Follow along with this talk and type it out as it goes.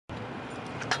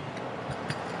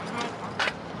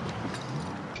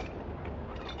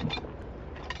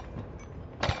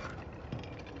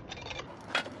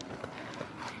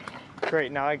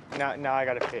Great, now I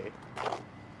gotta pee.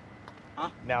 Huh?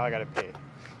 Now I gotta pee.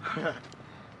 Oh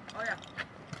yeah.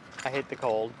 I hate the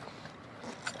cold.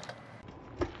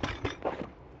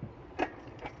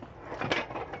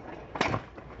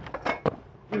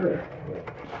 Where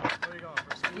are you going?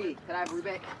 For ski? Can I have a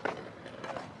rebate?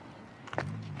 Go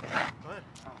ahead.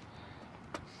 Oh.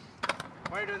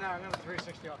 Why are you doing that? I'm going to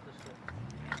 360 off this trip.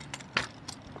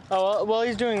 Oh, well, while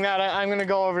he's doing that, I'm gonna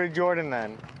go over to Jordan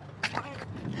then.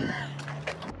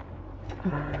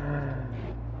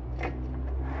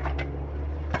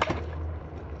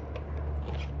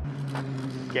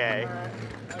 Gay. Alright,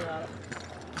 I got it.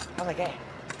 How's that gay?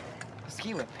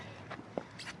 Ski whip.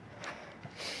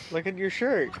 Look at your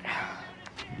shirt.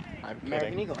 I'm American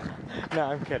kidding. Eagle. No,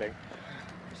 I'm kidding.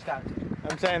 Just got it.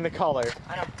 I'm saying the color,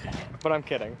 I know. but I'm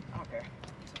kidding. I don't care.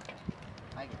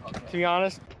 I get called To be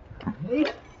honest,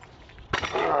 pink.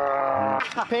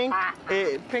 Pink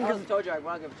I is told you I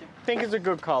want to give it to you. pink is a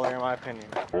good color in my opinion.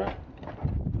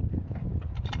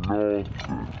 Nothing.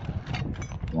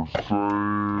 We're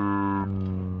saying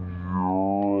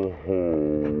you're a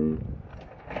hoe.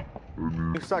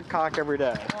 And You suck cock every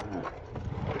day.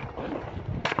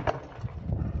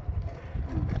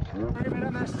 Already made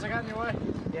that mess since I got in your way.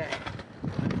 Yeah.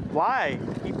 Why?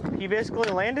 He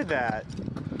basically landed that.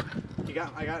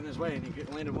 I got in his way and he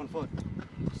landed 1 foot.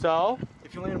 So?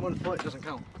 If you land 1 foot, it doesn't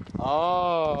count.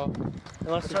 Oh.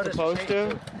 Unless That's it's how this supposed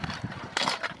to.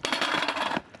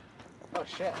 Oh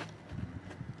shit.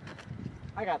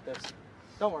 I got this.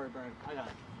 Don't worry, Brian. I got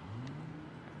it.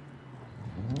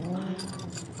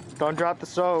 Don't drop the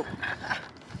soap.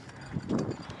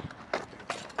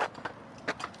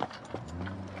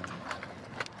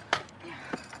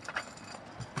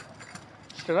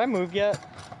 Did I move yet?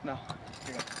 No.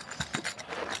 Here you go.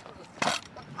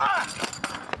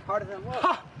 Harder than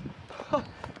what?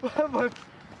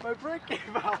 my brake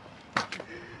came out.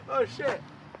 Oh shit.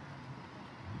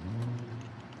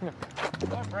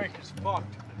 My brake is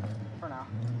fucked. For now.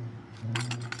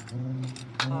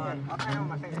 I'll try it with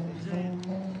my fingers.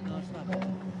 No, it's not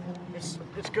bad.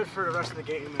 It's good for the rest of the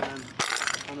game and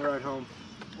on the ride home.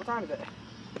 What time is it?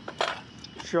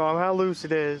 Show him how loose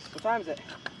it is. What time is it?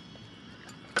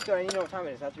 Sorry, you know what time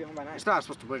it is. I have to be home by 9. It's not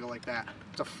supposed to wiggle like that.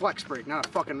 It's a flex brake, not a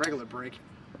fucking regular brake.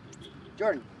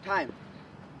 Jordan, time.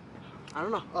 I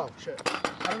don't know. Oh shit.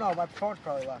 I don't know. My phone's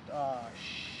probably left. Oh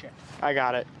shit. I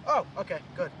got it. Oh, okay,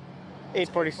 good.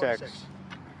 8:46.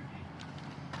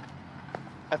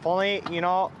 If only, you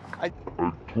know, I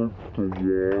took the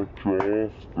watch off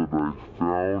that I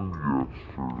found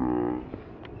yesterday.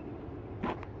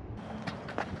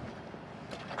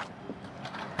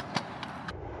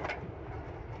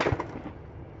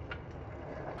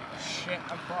 Shit,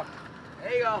 I'm fucked.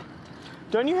 There you go.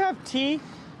 don't you have tea?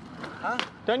 Huh?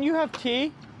 Don't you have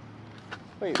tea?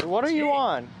 Wait, what are you Tea?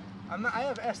 on? I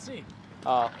have SC.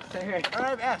 Oh. Stay here. Or I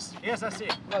have S. Yes, SC.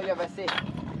 No, you have SC. I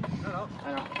don't know.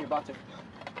 I know. You're about to.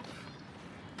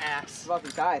 Ass. About to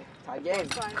be tied. Tied game.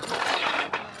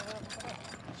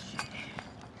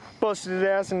 Busted his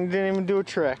ass and didn't even do a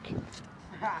trick.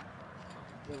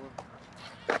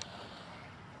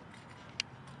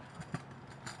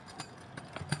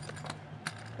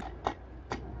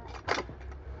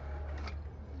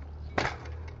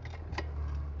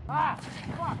 Ah,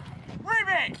 fuck.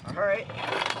 Rebate! Alright.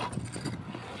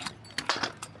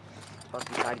 About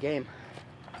to be tied game.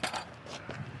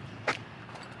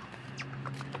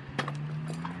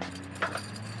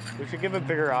 We should give a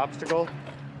bigger obstacle.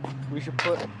 We should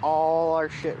put all our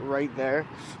shit right there.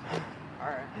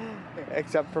 Alright.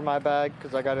 Except for my bag,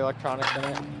 because I got electronics in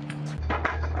it.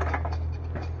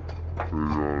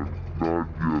 Not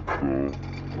yet though.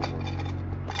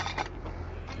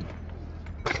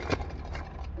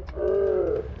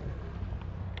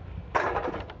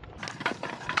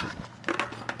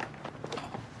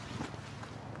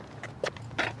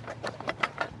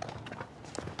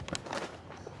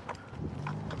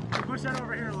 Push that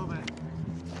over here a little bit.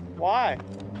 Why?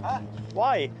 Huh?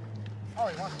 Why? Oh,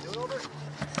 he wants to do it over?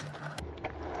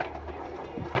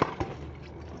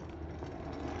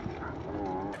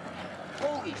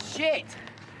 Holy shit!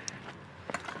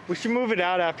 We should move it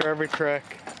out after every trick.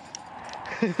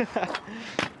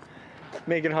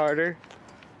 Make it harder.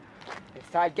 It's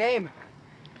tied game.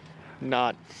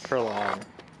 Not for long.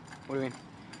 What do you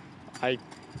mean?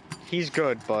 He's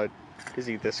good, but is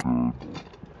he this?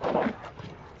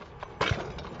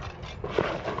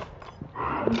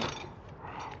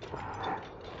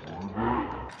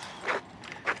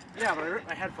 Yeah, but I ripped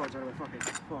my headphones out of my fucking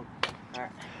phone.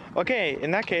 Alright. Okay,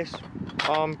 in that case,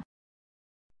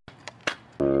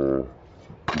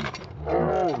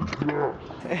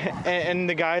 and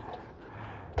the guy.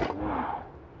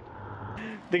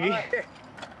 The All right, here.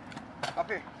 Up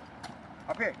here.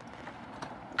 Up here.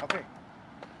 Up here.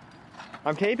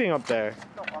 I'm taping up there.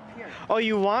 No, up here. Oh,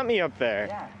 you want me up there?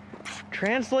 Yeah.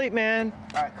 Translate, man.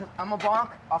 All right, cause I'm a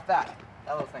bonk off that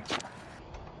little thing.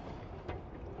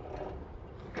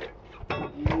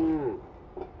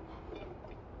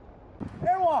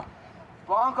 Airwalk.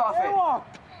 Bonk off it. Airwalk.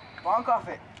 Bonk off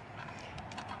it.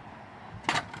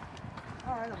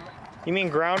 All right. You mean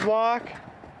ground walk?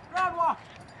 Ground walk.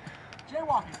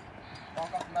 Jaywalking.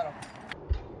 Bonk off the metal.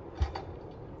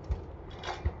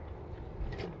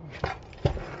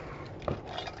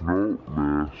 Nope,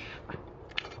 missed.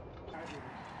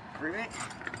 Breathe it.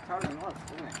 It's harder than it looks,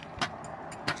 isn't it?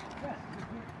 Yeah.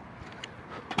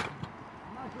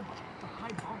 I'm not a good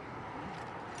high bump.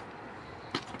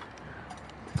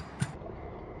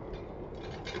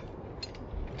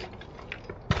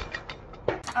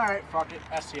 All right, fuck it.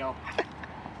 SEO.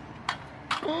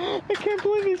 I can't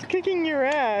believe he's kicking your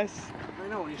ass. I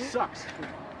know, he sucks.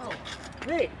 Oh,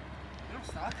 me. You don't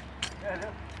suck. Yeah, I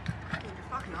know. Dude, you're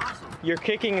fucking awesome. You're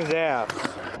kicking his ass.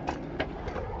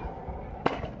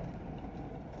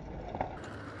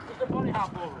 Just a bunny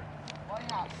hop over. Bunny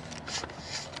hop.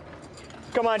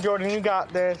 Come on, Jordan, you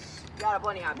got this. You got a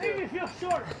bunny hop, Make me dude. feel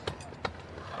short.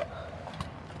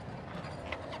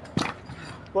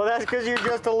 Well, that's because you're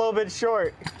just a little bit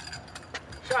short.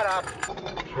 Shut up.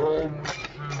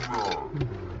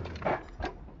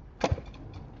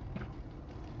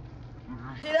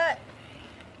 See that?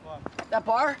 What? That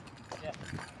bar? Yeah.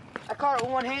 I caught it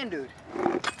with one hand, dude.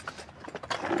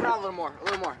 Put out a little more, a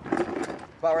little more.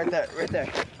 About right there, right there.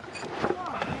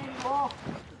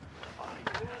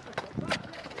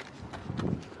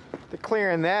 They're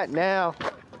clearing that now.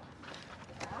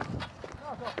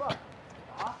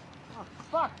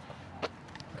 Fuck.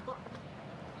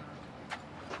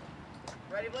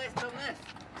 Ready, Blaze? Film this.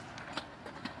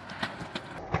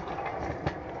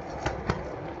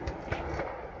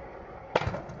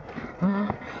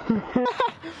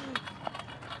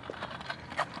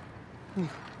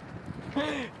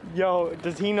 Yo,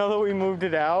 does he know that we moved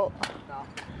it out? No.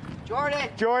 Jordan!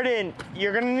 Jordan,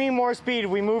 you're gonna need more speed.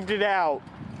 We moved it out.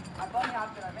 I bunny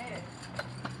hopped it, I made it.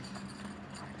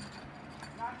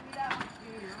 Knock me down.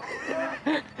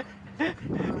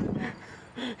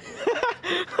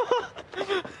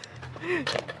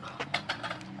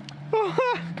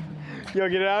 Yo,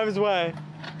 get out of his way.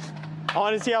 I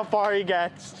want to see how far he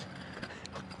gets.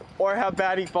 Or how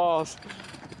bad he falls.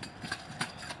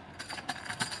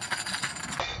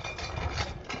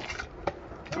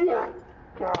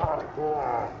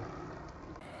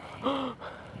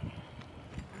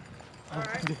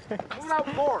 Alright. Move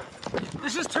out more.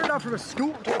 This just turned out from a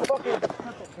scoop to a fucking.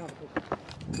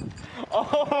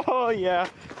 Oh, yeah.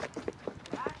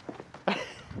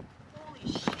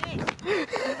 Holy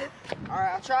shit.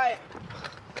 Alright, I'll try it.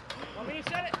 Want me to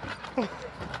set it?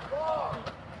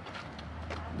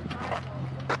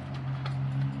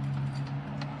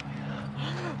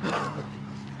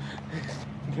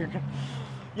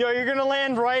 Yo, you're gonna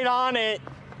land right on it.